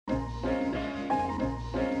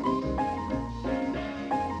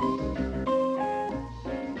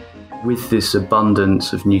With this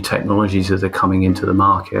abundance of new technologies that are coming into the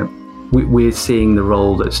market, we're seeing the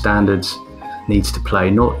role that standards needs to play,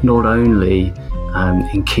 not only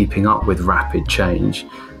in keeping up with rapid change,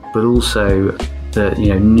 but also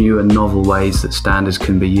the new and novel ways that standards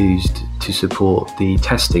can be used to support the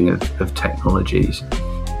testing of technologies,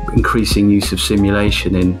 increasing use of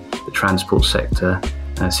simulation in the transport sector,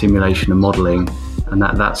 simulation and modelling, and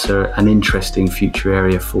that's an interesting future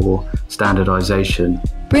area for standardisation.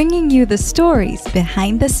 Bringing you the stories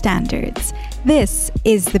behind the standards. This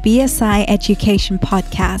is the BSI Education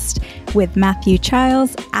Podcast with Matthew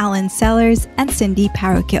Childs, Alan Sellers, and Cindy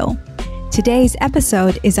Parakill. Today's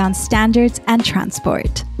episode is on standards and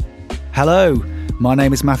transport. Hello, my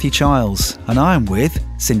name is Matthew Childs, and I am with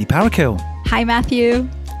Cindy Parakill. Hi, Matthew.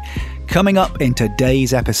 Coming up in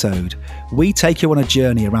today's episode, we take you on a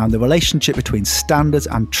journey around the relationship between standards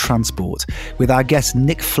and transport with our guest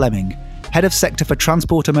Nick Fleming, Head of Sector for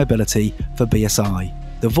Transport and Mobility for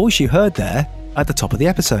BSI. The voice you heard there at the top of the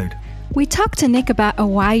episode. We talked to Nick about a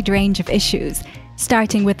wide range of issues,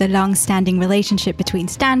 starting with the long-standing relationship between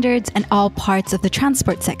standards and all parts of the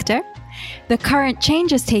transport sector, the current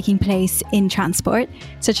changes taking place in transport,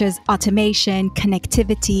 such as automation,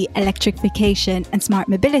 connectivity, electrification, and smart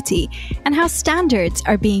mobility, and how standards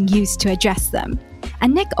are being used to address them.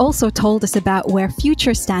 And Nick also told us about where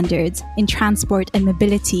future standards in transport and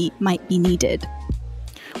mobility might be needed.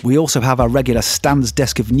 We also have our regular Stands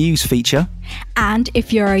Desk of News feature. And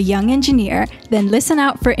if you're a young engineer, then listen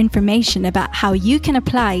out for information about how you can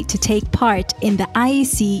apply to take part in the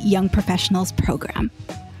IEC Young Professionals Programme.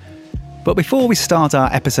 But before we start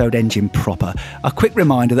our episode engine proper, a quick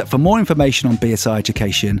reminder that for more information on BSI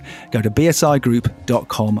Education, go to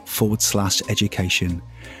bsigroup.com/education.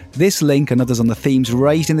 This link and others on the themes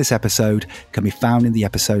raised in this episode can be found in the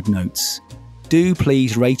episode notes. Do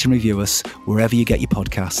please rate and review us wherever you get your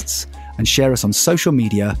podcasts and share us on social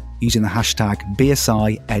media using the hashtag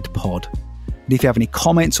BSIEdPod. And if you have any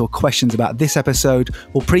comments or questions about this episode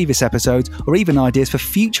or previous episodes or even ideas for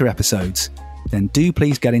future episodes, then do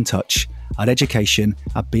please get in touch at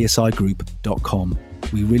education@bsigroup.com.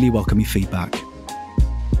 We really welcome your feedback.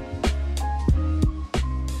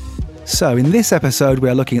 So in this episode, we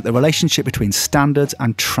are looking at the relationship between standards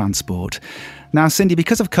and transport. Now, Cindy,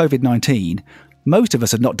 because of COVID-19, most of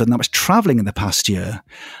us have not done that much travelling in the past year.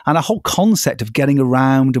 And our whole concept of getting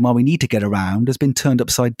around and why we need to get around has been turned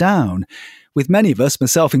upside down, with many of us,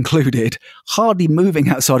 myself included, hardly moving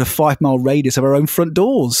outside a 5-mile radius of our own front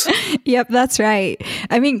doors. Yep, that's right.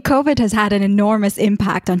 I mean, COVID has had an enormous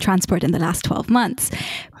impact on transport in the last 12 months.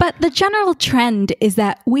 But the general trend is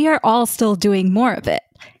that we are all still doing more of it.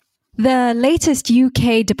 The latest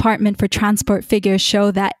UK Department for Transport figures show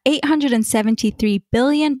that 873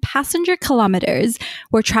 billion passenger kilometres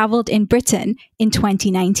were travelled in Britain in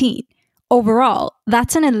 2019. Overall,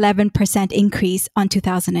 that's an 11% increase on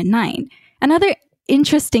 2009. Another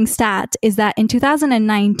interesting stat is that in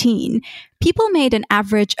 2019, people made an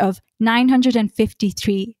average of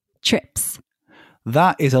 953 trips.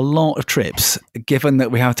 That is a lot of trips, given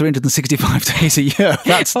that we have 365 days a year.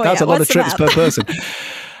 That's a lot of trips per person.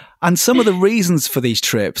 And some of the reasons for these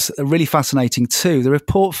trips are really fascinating too. The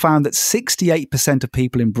report found that 68% of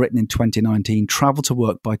people in Britain in 2019 travelled to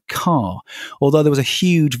work by car, although there was a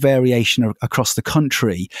huge variation across the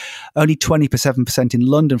country. Only 27% in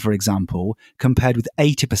London, for example, compared with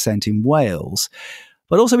 80% in Wales.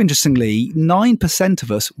 But also interestingly, 9%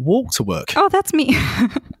 of us walk to work. Oh, that's me.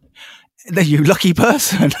 You lucky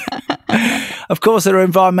person. Of course, there are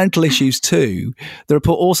environmental issues too. The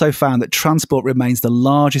report also found that transport remains the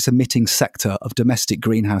largest emitting sector of domestic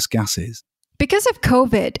greenhouse gases. Because of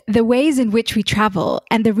COVID, the ways in which we travel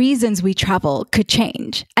and the reasons we travel could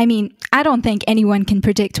change. I mean, I don't think anyone can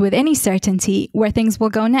predict with any certainty where things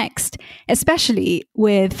will go next, especially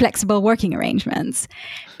with flexible working arrangements.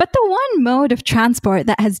 But the one mode of transport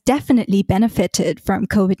that has definitely benefited from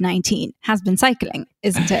COVID-19 has been cycling,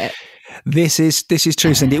 isn't it? This is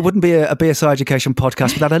true, Cindy. It wouldn't be a BSI Education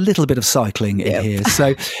podcast without a little bit of cycling in here.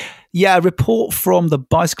 So, yeah, a report from the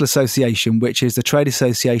Bicycle Association, which is the trade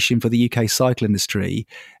association for the UK cycle industry,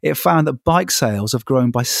 it found that bike sales have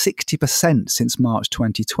grown by 60% since March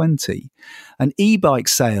 2020. And e-bike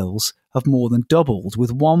sales have more than doubled,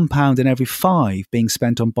 with £1 in every 5 being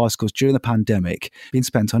spent on bicycles during the pandemic being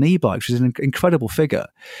spent on e-bikes, which is an incredible figure.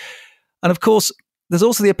 And of course, There's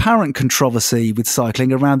also the apparent controversy with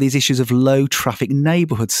cycling around these issues of low traffic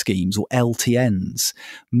neighbourhood schemes, or LTNs,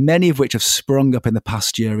 many of which have sprung up in the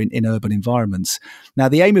past year in urban environments. Now,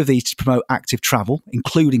 the aim of these is to promote active travel,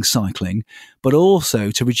 including cycling, but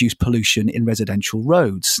also to reduce pollution in residential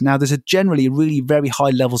roads. Now, there's generally really very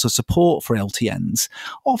high levels of support for LTNs,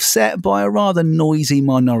 offset by a rather noisy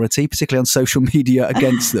minority, particularly on social media,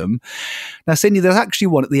 against them. Now, Sydney, there's actually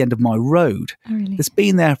one at the end of my road. Oh, really? It's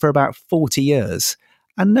been there for about 40 years.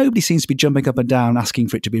 And nobody seems to be jumping up and down asking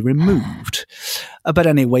for it to be removed. But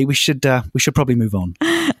anyway, we should probably move on.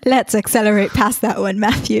 Let's accelerate past that one,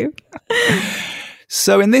 Matthew.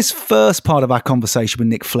 So in this first part of our conversation with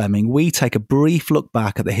Nick Fleming, we take a brief look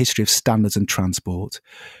back at the history of standards and transport.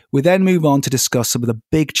 We then move on to discuss some of the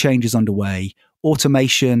big changes underway: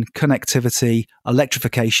 automation, connectivity,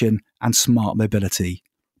 electrification, and smart mobility.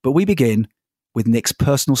 But we begin with Nick's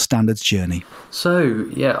personal standards journey. So,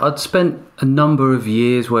 yeah, I'd spent a number of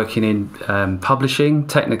years working in publishing,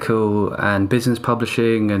 technical and business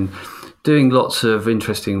publishing, and doing lots of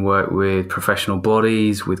interesting work with professional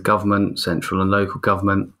bodies, with government, central and local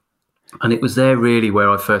government. And it was there really where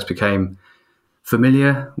I first became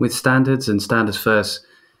familiar with standards, and standards first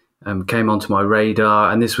came onto my radar.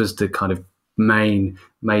 And this was the kind of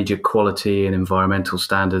major quality and environmental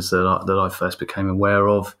standards that I first became aware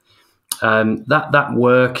of. That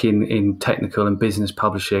work in technical and business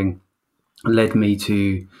publishing led me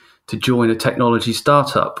to join a technology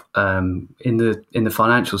startup in the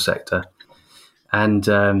financial sector, and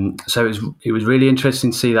so it was really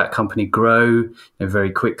interesting to see that company grow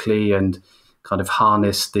very quickly and kind of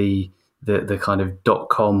harness the kind of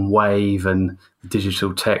 .com wave and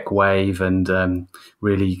digital tech wave, and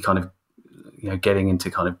really kind of getting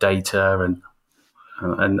into kind of data and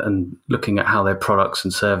looking at how their products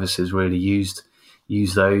and services really use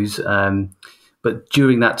those. But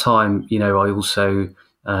during that time, I also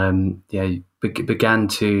began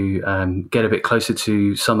to get a bit closer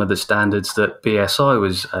to some of the standards that BSI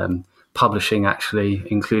was publishing, actually,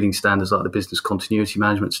 including standards like the business continuity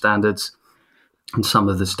management standards and some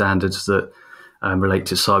of the standards that relate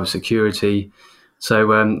to cybersecurity. So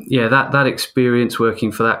that experience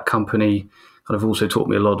working for that company kind of also taught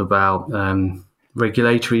me a lot about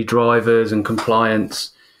regulatory drivers and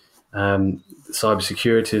compliance,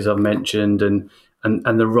 cybersecurity, as I've mentioned, and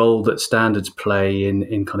the role that standards play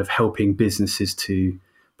in kind of helping businesses to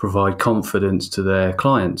provide confidence to their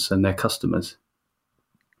clients and their customers.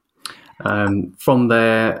 From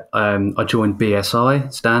there, I joined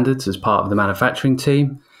BSI Standards as part of the manufacturing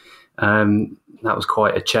team. That was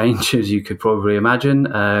quite a change, as you could probably imagine.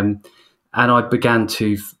 And I began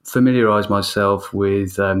to familiarise myself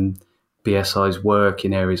with BSI's work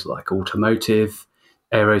in areas like automotive,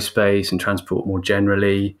 aerospace, and transport more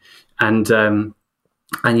generally, and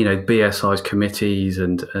BSI's committees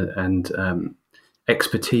and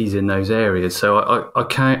expertise in those areas. So I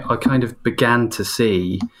kind of began to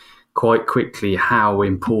see quite quickly how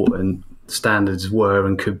important standards were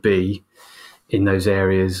and could be in those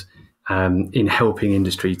areas, in helping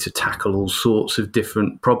industry to tackle all sorts of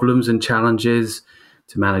different problems and challenges,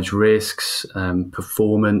 to manage risks,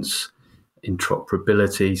 performance,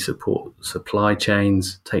 interoperability, support supply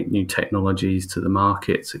chains, take new technologies to the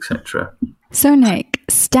markets, etc. So Nick,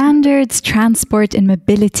 standards, transport and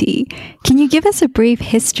mobility. Can you give us a brief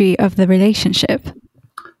history of the relationship?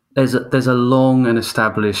 There's a long and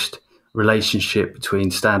established relationship between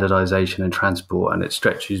standardization and transport, and it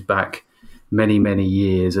stretches back many, many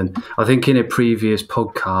years. And I think in a previous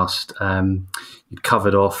podcast, you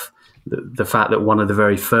covered off the fact that one of the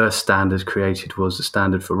very first standards created was the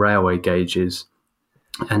standard for railway gauges.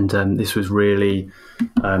 And this was really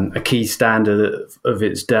a key standard of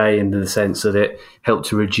its day, in the sense that it helped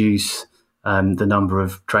to reduce the number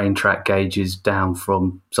of train track gauges down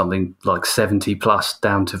from something like 70 plus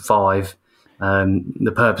down to 5.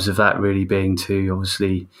 The purpose of that really being to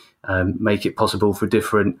obviously make it possible for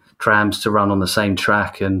different trams to run on the same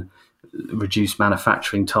track and reduce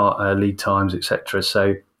manufacturing lead times, etc.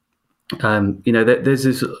 So, there's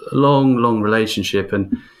this long relationship,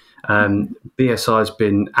 and BSI has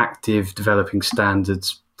been active developing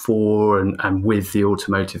standards for and with the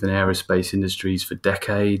automotive and aerospace industries for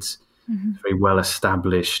decades. Mm-hmm. Very well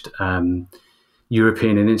established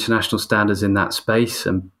European and international standards in that space,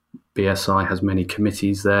 and BSI has many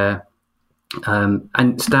committees there.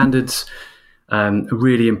 And standards are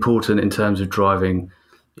really important in terms of driving,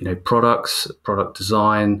 product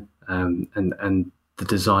design, and the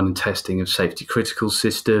design and testing of safety critical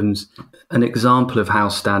systems. An example of how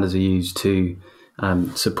standards are used to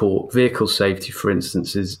support vehicle safety, for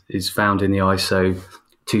instance, is found in the ISO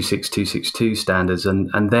 26262 standards,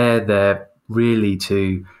 and they're really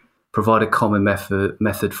to provide a common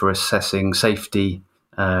method for assessing safety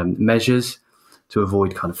measures to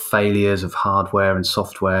avoid kind of failures of hardware and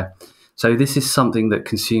software. So this is something that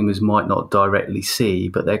consumers might not directly see,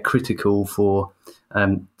 but they're critical for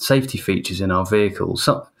safety features in our vehicles.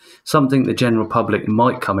 Something the general public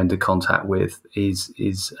might come into contact with is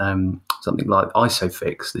something like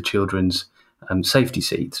ISOFIX, the children's safety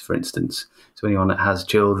seats, for instance. So anyone that has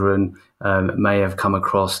children may have come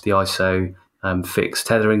across the ISOFIX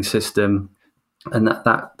tethering system, and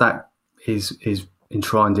that is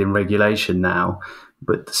enshrined in regulation now.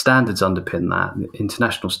 But the standards underpin that, the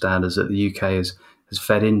international standards that the UK has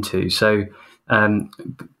fed into. So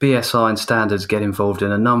BSI and standards get involved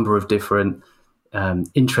in a number of different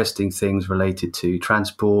interesting things related to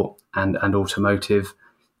transport and automotive.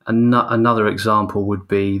 Another example would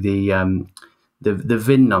be the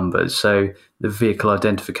VIN numbers. So the vehicle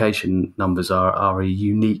identification numbers are a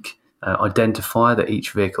unique identifier that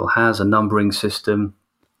each vehicle has, a numbering system.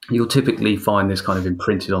 You'll typically find this kind of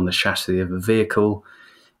imprinted on the chassis of a vehicle.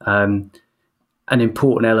 An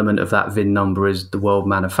important element of that VIN number is the World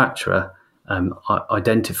Manufacturer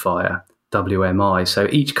Identifier, WMI. So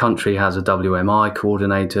each country has a WMI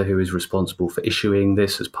coordinator who is responsible for issuing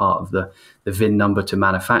this as part of the VIN number to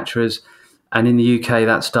manufacturers. And in the UK,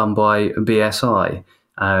 that's done by BSI.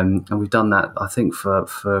 And we've done that, I think, for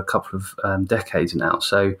a couple of decades now.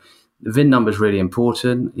 So the VIN number is really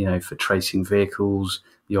important, for tracing vehicles,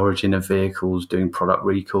 the origin of vehicles, doing product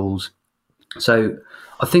recalls. So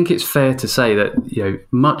I think it's fair to say that,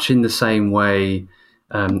 much in the same way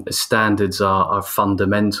standards are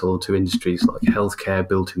fundamental to industries like healthcare,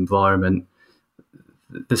 built environment,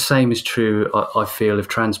 the same is true, I feel, of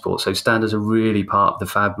transport. So standards are really part of the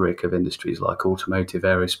fabric of industries like automotive,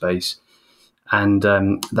 aerospace, and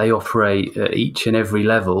they operate at each and every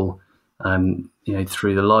level,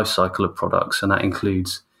 through the life cycle of products, and that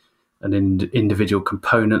includes an individual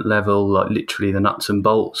component level, like literally the nuts and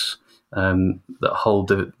bolts that hold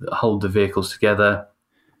the vehicles together.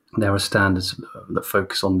 There are standards that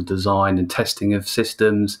focus on the design and testing of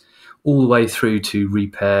systems, all the way through to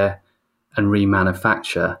repair and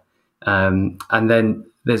remanufacture. And then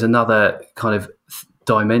there's another kind of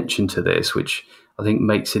dimension to this, which I think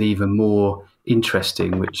makes it even more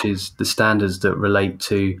interesting, which is the standards that relate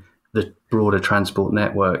to the broader transport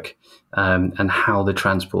network and how the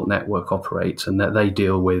transport network operates, and that they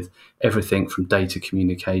deal with everything from data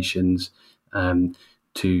communications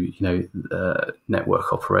to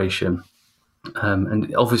network operation.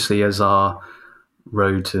 And obviously, as our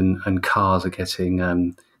roads and cars are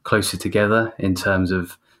getting closer together in terms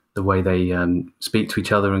of the way they speak to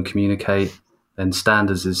each other and communicate, then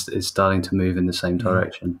standards is starting to move in the same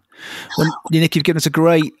direction. Well, Nick, you've given us a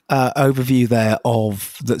great overview there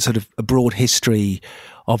of the sort of a broad history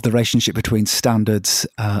of the relationship between standards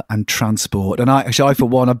and transport. And I for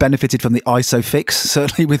one, I benefited from the ISOFIX,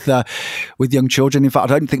 certainly with young children. In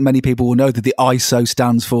fact, I don't think many people will know that the ISO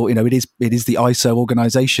stands for, it is the ISO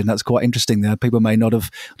organization. That's quite interesting there. People may not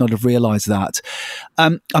have realized that.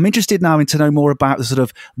 I'm interested now to know more about the sort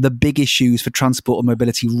of the big issues for transport and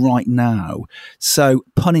mobility right now. So,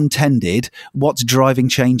 pun intended, what's driving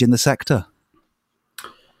change in the sector?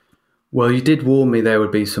 Well, you did warn me there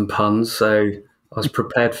would be some puns, so I was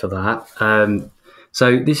prepared for that.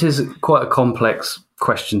 So this is quite a complex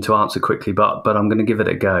question to answer quickly, but I'm going to give it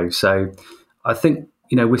a go. So I think,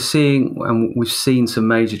 we've seen some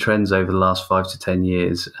major trends over the last 5 to 10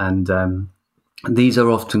 years, and these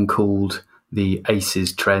are often called the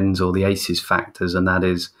ACEs trends or the ACEs factors, and that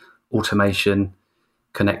is automation,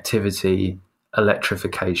 connectivity,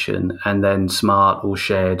 electrification, and then smart or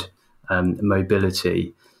shared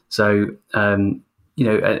mobility. So, and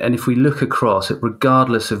if we look across it,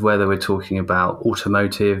 regardless of whether we're talking about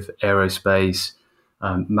automotive, aerospace,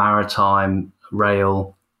 maritime,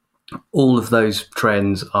 rail, all of those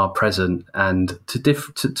trends are present, and to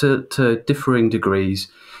differing degrees.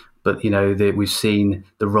 But we've seen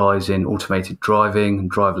the rise in automated driving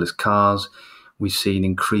and driverless cars. We've seen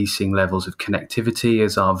increasing levels of connectivity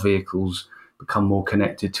as our vehicles become more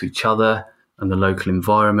connected to each other and the local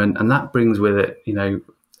environment, and that brings with it,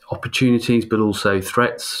 opportunities, but also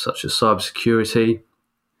threats such as cybersecurity.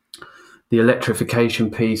 The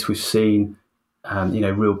electrification piece, we've seen,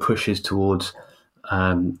 real pushes towards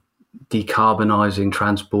decarbonising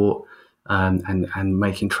transport and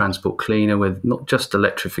making transport cleaner, with not just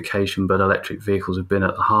electrification, but electric vehicles have been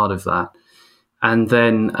at the heart of that. And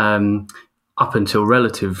then up until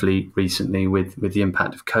relatively recently, with the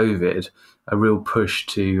impact of COVID, a real push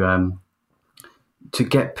to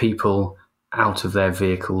get people out of their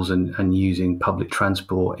vehicles and using public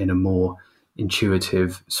transport in a more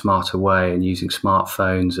intuitive, smarter way, and using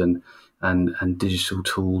smartphones and digital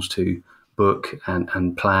tools to book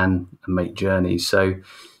and plan and make journeys. So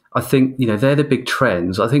I think, they're the big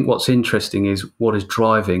trends. I think what's interesting is what is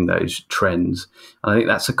driving those trends. And I think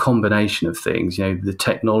that's a combination of things. The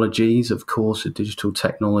technologies, of course, the digital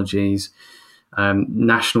technologies,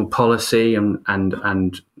 national policy and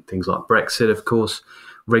things like Brexit, of course,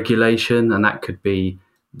 regulation, and that could be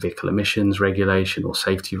vehicle emissions regulation or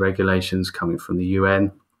safety regulations coming from the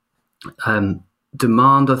UN.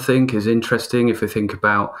 Demand, I think, is interesting if we think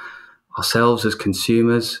about ourselves as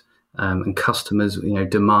consumers and customers,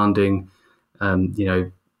 demanding,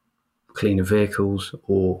 cleaner vehicles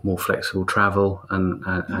or more flexible travel,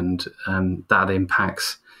 and that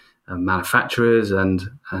impacts manufacturers and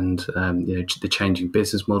the changing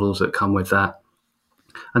business models that come with that.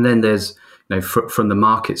 And then there's, from the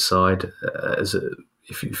market side,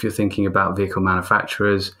 if you're thinking about vehicle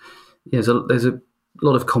manufacturers, there's a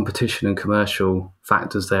lot of competition and commercial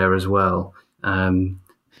factors there as well,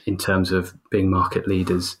 in terms of being market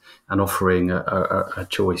leaders and offering a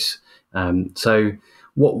choice. So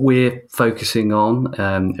what we're focusing on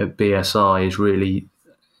at BSI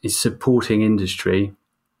is supporting industry,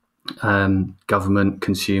 government,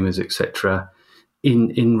 consumers, etc., in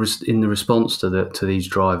the response to these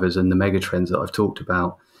drivers and the megatrends that I've talked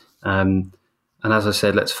about. And as I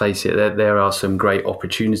said, let's face it, there are some great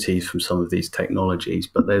opportunities from some of these technologies,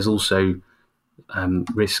 but there's also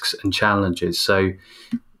risks and challenges. So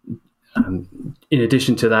in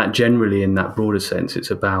addition to that, generally in that broader sense,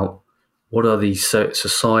 it's about what are these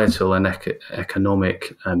societal and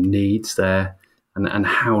economic needs there, and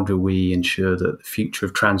how do we ensure that the future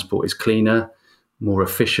of transport is cleaner, more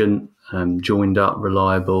efficient, joined up,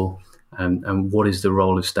 reliable, and what is the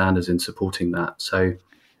role of standards in supporting that? So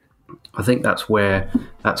I think that's where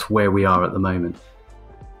we are at the moment.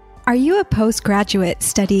 Are you a postgraduate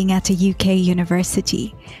studying at a UK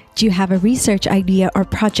university? Do you have a research idea or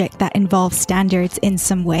project that involves standards in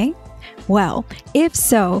some way? Well, if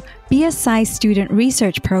so, BSI Student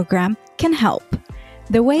Research Program can help.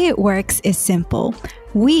 The way it works is simple.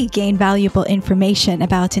 We gain valuable information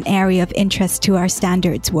about an area of interest to our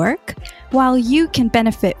standards work, while you can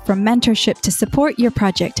benefit from mentorship to support your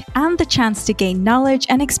project and the chance to gain knowledge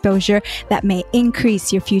and exposure that may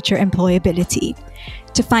increase your future employability.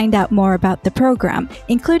 To find out more about the program,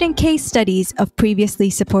 including case studies of previously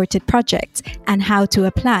supported projects and how to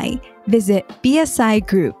apply, visit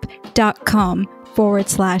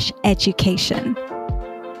bsigroup.com/education.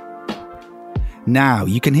 Now,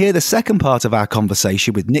 you can hear the second part of our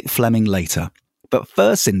conversation with Nick Fleming later. But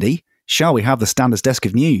first, Cindy, shall we have the Standards Desk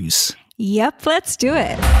of News? Yep, let's do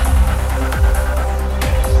it.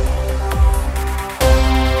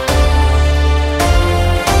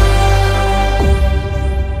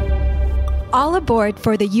 All aboard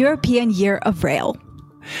for the European Year of Rail.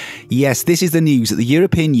 Yes, this is the news that the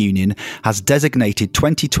European Union has designated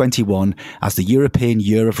 2021 as the European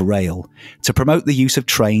Year of Rail to promote the use of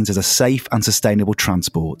trains as a safe and sustainable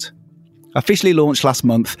transport. Officially launched last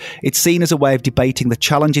month, it's seen as a way of debating the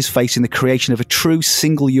challenges facing the creation of a true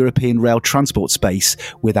single European rail transport space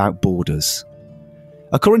without borders.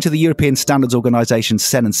 According to the European Standards Organisation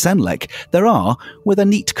CEN and CENELEC, there are, with a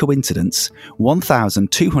neat coincidence,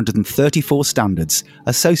 1,234 standards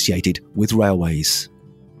associated with railways.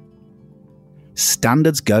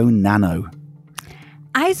 Standards go nano.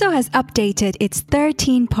 ISO has updated its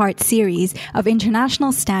 13-part series of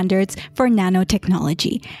international standards for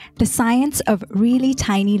nanotechnology, the science of really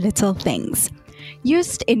tiny little things.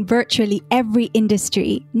 Used in virtually every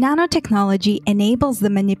industry, nanotechnology enables the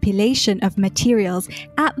manipulation of materials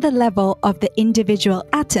at the level of the individual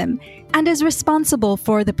atom and is responsible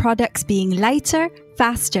for the products being lighter,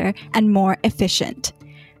 faster, and more efficient.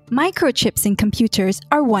 Microchips in computers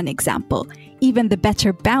are one example. Even the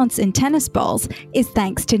better bounce in tennis balls is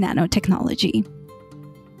thanks to nanotechnology.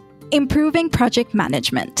 Improving project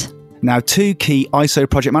management. Now, 2 key ISO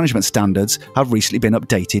project management standards have recently been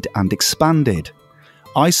updated and expanded.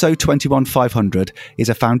 ISO 21500 is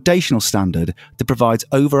a foundational standard that provides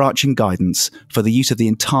overarching guidance for the use of the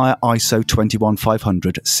entire ISO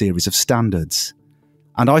 21500 series of standards.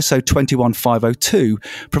 And ISO 21502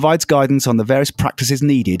 provides guidance on the various practices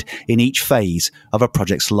needed in each phase of a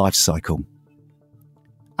project's life cycle.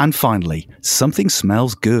 And finally, something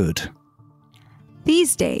smells good.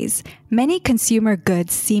 These days, many consumer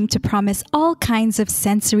goods seem to promise all kinds of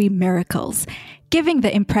sensory miracles, giving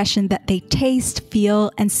the impression that they taste,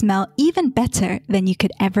 feel, and smell even better than you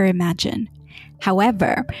could ever imagine.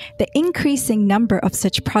 However, the increasing number of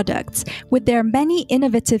such products, with their many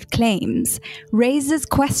innovative claims, raises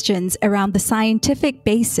questions around the scientific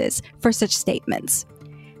basis for such statements.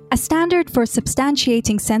 A standard for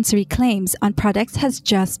substantiating sensory claims on products has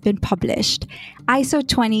just been published. ISO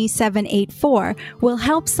 20784 will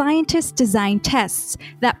help scientists design tests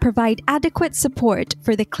that provide adequate support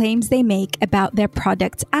for the claims they make about their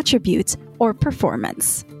product's attributes or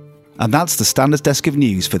performance. And that's the Standards Desk of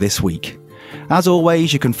News for this week. As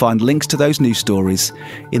always, you can find links to those news stories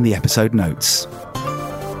in the episode notes.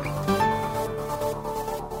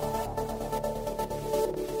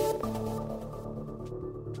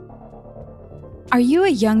 Are you a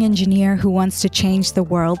young engineer who wants to change the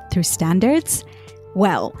world through standards?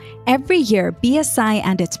 Well, every year, BSI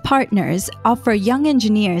and its partners offer young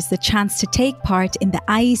engineers the chance to take part in the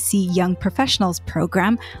IEC Young Professionals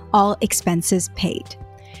Program, all expenses paid.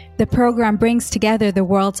 The program brings together the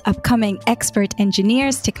world's upcoming expert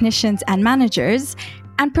engineers, technicians, and managers,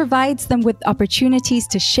 and provides them with opportunities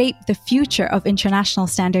to shape the future of international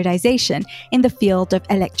standardization in the field of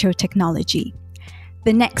electrotechnology.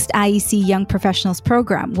 The next IEC Young Professionals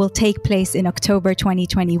Program will take place in October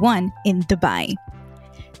 2021 in Dubai.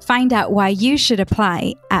 Find out why you should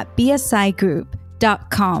apply at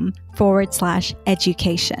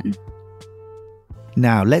bsigroup.com/education.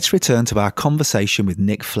 Now, let's return to our conversation with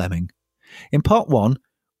Nick Fleming. In part 1,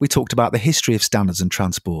 we talked about the history of standards and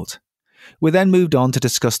transport. We then moved on to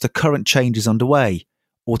discuss the current changes underway: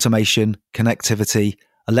 automation, connectivity,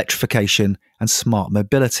 electrification, and smart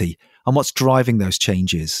mobility, and what's driving those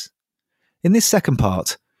changes. In this second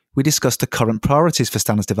part, we discussed the current priorities for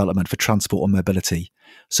standards development for transport and mobility,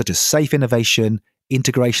 such as safe innovation,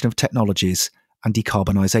 integration of technologies, and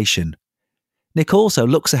decarbonisation. Nick also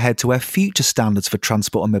looks ahead to where future standards for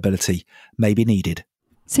transport and mobility may be needed.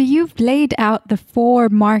 So you've laid out the 4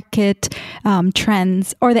 market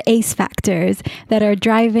trends, or the ACE factors, that are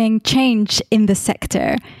driving change in the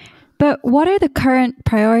sector. But what are the current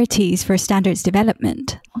priorities for standards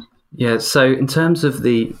development? Yeah, so in terms of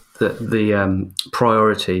the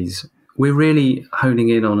priorities, we're really honing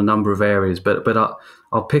in on a number of areas, but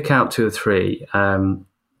I'll pick out 2 or 3.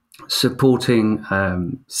 Supporting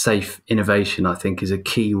safe innovation, I think, is a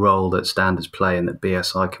key role that standards play and that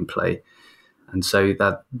BSI can play. And so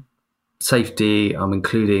that safety, I'm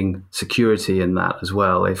including security in that as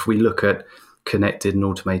well. If we look at connected and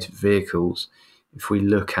automated vehicles, if we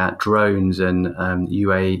look at drones and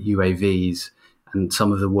UAVs and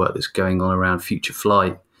some of the work that's going on around future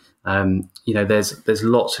flight, there's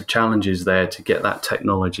lots of challenges there to get that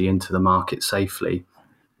technology into the market safely.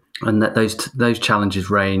 And that those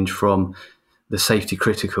challenges range from the safety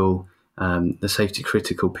critical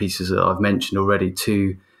pieces that I've mentioned already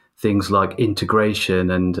to things like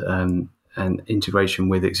integration and integration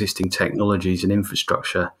with existing technologies and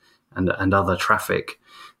infrastructure and other traffic.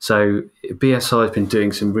 So BSI has been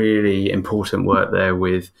doing some really important work there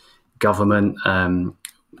with government.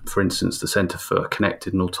 For instance, the Centre for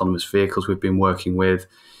Connected and Autonomous Vehicles we've been working with.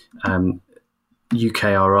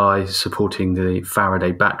 UKRI supporting the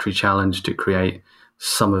Faraday Battery Challenge to create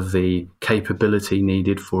some of the capability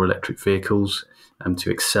needed for electric vehicles and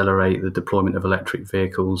to accelerate the deployment of electric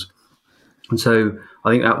vehicles. And so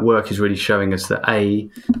I think that work is really showing us that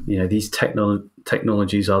these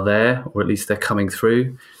technologies are there, or at least they're coming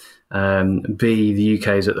through. B, the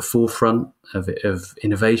UK is at the forefront of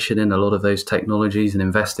innovation in a lot of those technologies and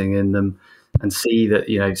investing in them. And C,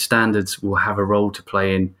 that standards will have a role to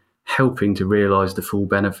play in helping to realise the full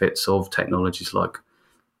benefits of technologies like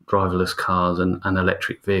driverless cars and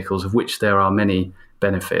electric vehicles, of which there are many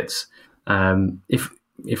benefits.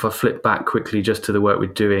 If I flip back quickly just to the work we're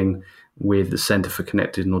doing with the Centre for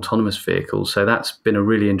Connected and Autonomous Vehicles, so that's been a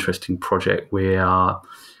really interesting project. We are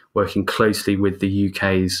working closely with the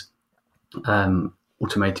UK's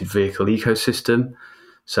automated vehicle ecosystem.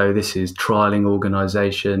 So this is trialling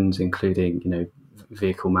organisations, including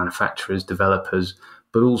vehicle manufacturers, developers,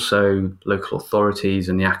 but also local authorities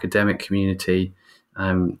and the academic community,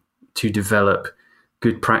 to develop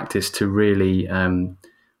good practice to really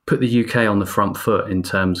put the UK on the front foot in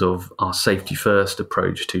terms of our safety first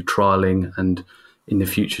approach to trialling and in the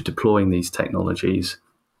future deploying these technologies.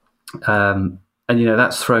 And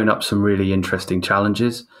that's thrown up some really interesting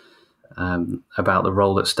challenges about the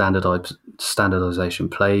role that standardization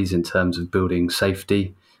plays in terms of building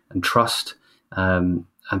safety and trust.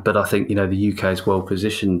 But I think the UK is well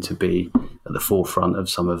positioned to be at the forefront of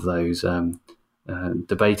some of those,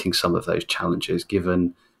 debating some of those challenges,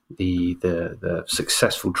 given the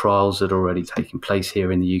successful trials that are already taking place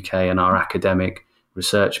here in the UK and our academic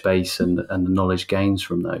research base and the knowledge gains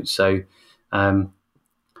from those. So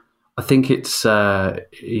I I think it's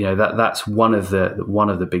that's one of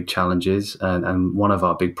the big challenges, and one of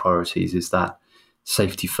our big priorities is that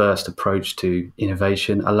safety first approach to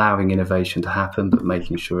innovation, allowing innovation to happen, but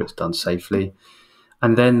making sure it's done safely.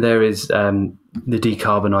 And then there is the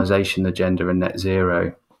decarbonisation agenda and net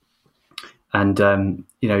zero. And,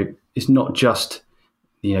 it's not just,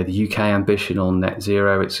 the UK ambition on net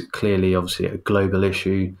zero. It's clearly, obviously, a global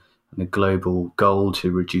issue and a global goal to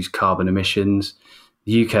reduce carbon emissions.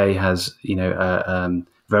 The UK has, a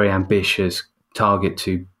very ambitious target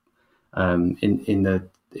to,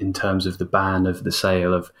 in terms of the ban of the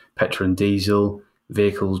sale of petrol and diesel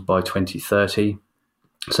vehicles by 2030.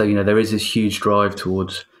 So, there is this huge drive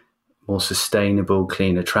towards more sustainable,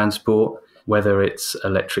 cleaner transport, whether it's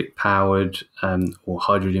electric powered or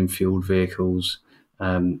hydrogen fueled vehicles,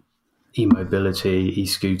 e-mobility,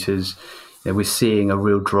 e-scooters. We're seeing a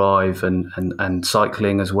real drive and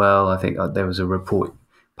cycling as well. I think there was a report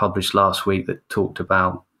published last week that talked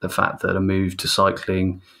about the fact that a move to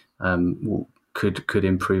cycling could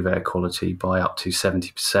improve air quality by up to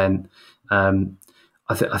 70%.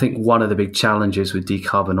 I think one of the big challenges with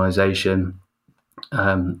decarbonisation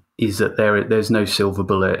is that there's no silver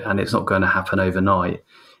bullet, and it's not going to happen overnight.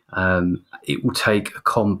 It will take a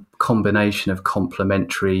combination of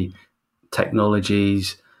complementary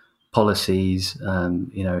technologies, policies,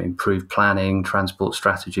 improved planning, transport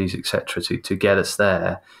strategies, etc., to get us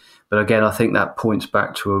there. But again, I think that points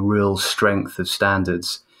back to a real strength of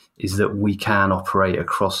Standards, is that we can operate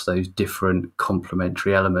across those different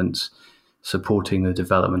complementary elements, supporting the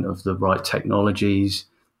development of the right technologies,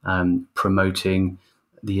 promoting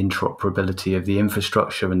the interoperability of the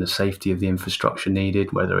infrastructure and the safety of the infrastructure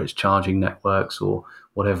needed, whether it's charging networks or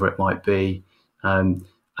whatever it might be, and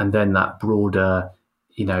then that broader,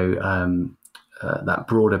 that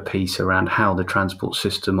broader piece around how the transport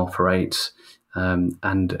system operates and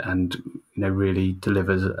really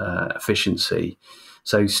delivers efficiency.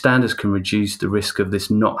 So Standards can reduce the risk of this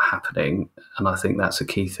not happening, and I think that's a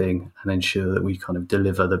key thing, and ensure that we kind of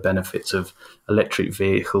deliver the benefits of electric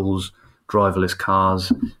vehicles, driverless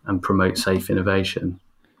cars, and promote safe innovation.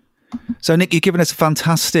 So, Nick, you've given us a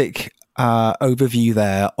fantastic overview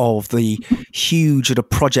there of the huge sort of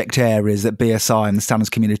project areas that BSI and the Standards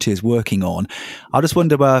community is working on. I just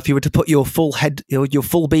wonder if you were to put your full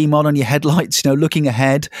beam on your headlights, looking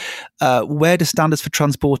ahead, where does Standards for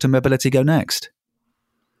Transport and Mobility go next?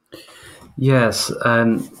 Yes.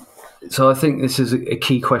 So I think this is a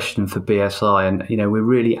key question for BSI, and we're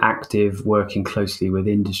really active, working closely with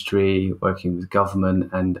industry, working with government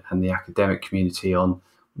and the academic community on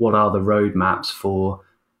what are the roadmaps for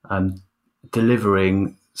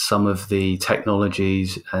delivering some of the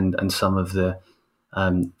technologies and some of the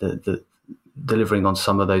delivering on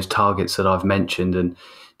some of those targets that I've mentioned, and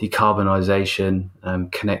decarbonisation,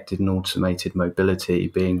 connected and automated mobility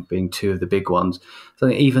being two of the big ones. So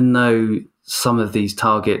even though some of these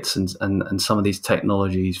targets and some of these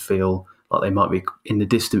technologies feel like they might be in the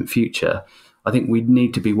distant future, I think we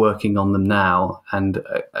need to be working on them now. And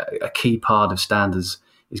a key part of Standards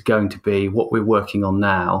is going to be what we're working on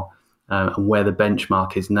now, and where the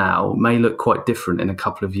benchmark is now may look quite different in a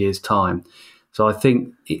couple of years' time. So I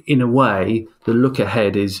think, in a way, the look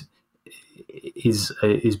ahead is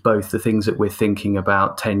both the things that we're thinking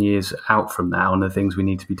about 10 years out from now and the things we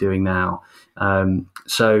need to be doing now.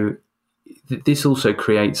 So this also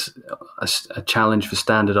creates a challenge for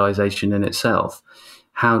standardization in itself.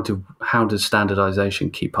 How does standardization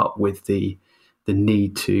keep up with the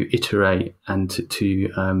need to iterate and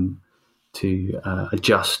to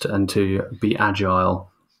adjust and to be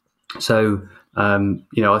agile? So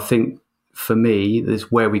I think for me,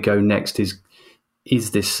 this where we go next is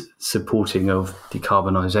this supporting of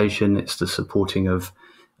decarbonisation. It's the supporting of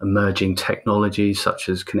emerging technologies such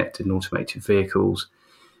as connected and automated vehicles.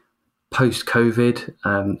 Post-COVID,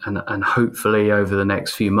 and hopefully over the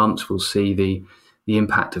next few months, we'll see the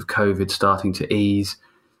impact of COVID starting to ease.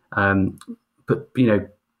 But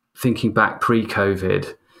thinking back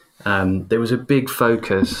pre-COVID, there was a big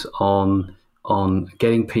focus on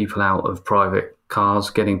getting people out of private cars,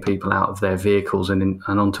 getting people out of their vehicles and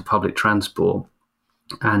onto public transport.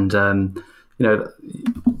 And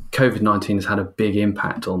COVID-19 has had a big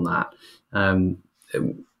impact on that.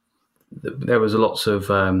 There was lots of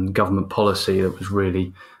government policy that was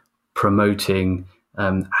really promoting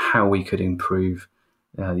how we could improve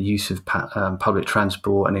the use of public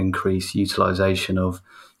transport and increase utilisation of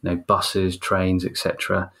buses, trains,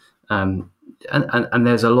 etc. And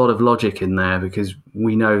there's a lot of logic in there, because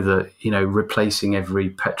we know that replacing every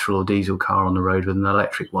petrol or diesel car on the road with an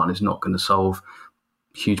electric one is not going to solve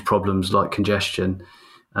huge problems like congestion.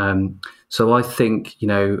 So I think,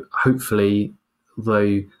 hopefully,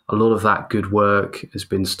 though a lot of that good work has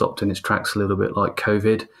been stopped in its tracks a little bit like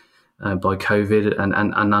by COVID,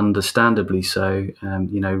 and understandably so,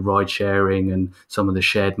 ride sharing and some of the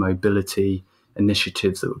shared mobility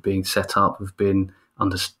initiatives that were being set up have been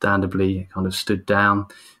understandably kind of stood down.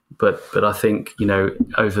 But I think,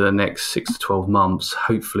 over the next 6 to 12 months,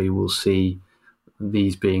 hopefully we'll see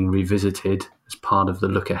these being revisited as part of the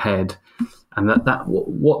look ahead. And that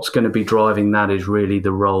what's going to be driving that is really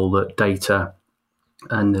the role that data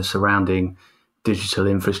and the surrounding digital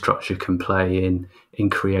infrastructure can play in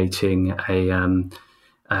creating a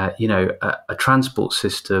transport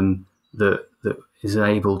system that is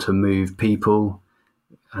able to move people,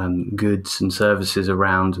 goods and services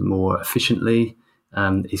around more efficiently,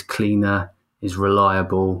 is cleaner, is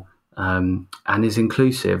reliable, and is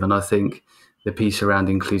inclusive. And I think the piece around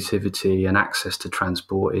inclusivity and access to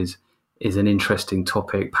transport is an interesting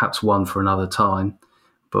topic, perhaps one for another time,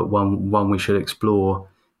 but one we should explore.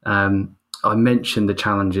 I mentioned the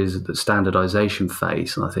challenges that standardization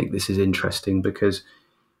face, and I think this is interesting because,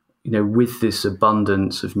 with this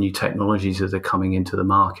abundance of new technologies that are coming into the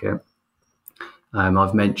market,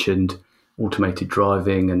 I've mentioned automated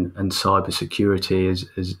driving and cybersecurity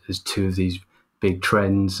as two of these big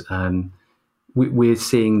trends. We're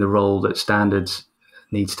seeing the role that standards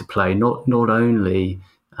needs to play, not only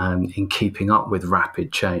in keeping up with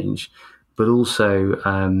rapid change, but also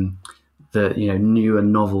the new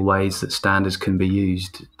and novel ways that standards can be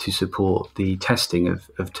used to support the testing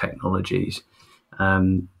of technologies,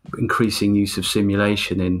 increasing use of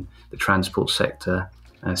simulation in the transport sector,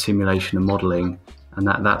 simulation and modelling, and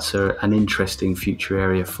that's an interesting future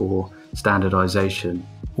area for standardisation.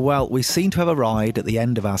 Well, we seem to have arrived at the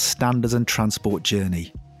end of our standards and transport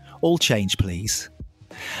journey. All change, please.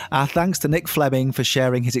 Our thanks to Nick Fleming for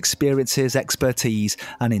sharing his experiences, expertise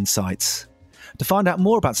and insights. To find out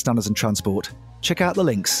more about standards and transport, check out the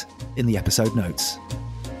links in the episode notes.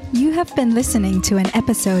 You have been listening to an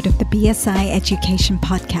episode of the BSI Education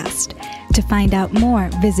Podcast. To find out more,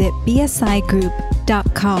 visit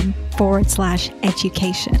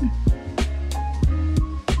bsigroup.com/education.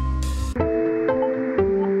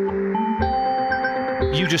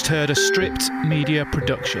 You just heard a Stripped Media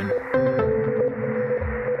production.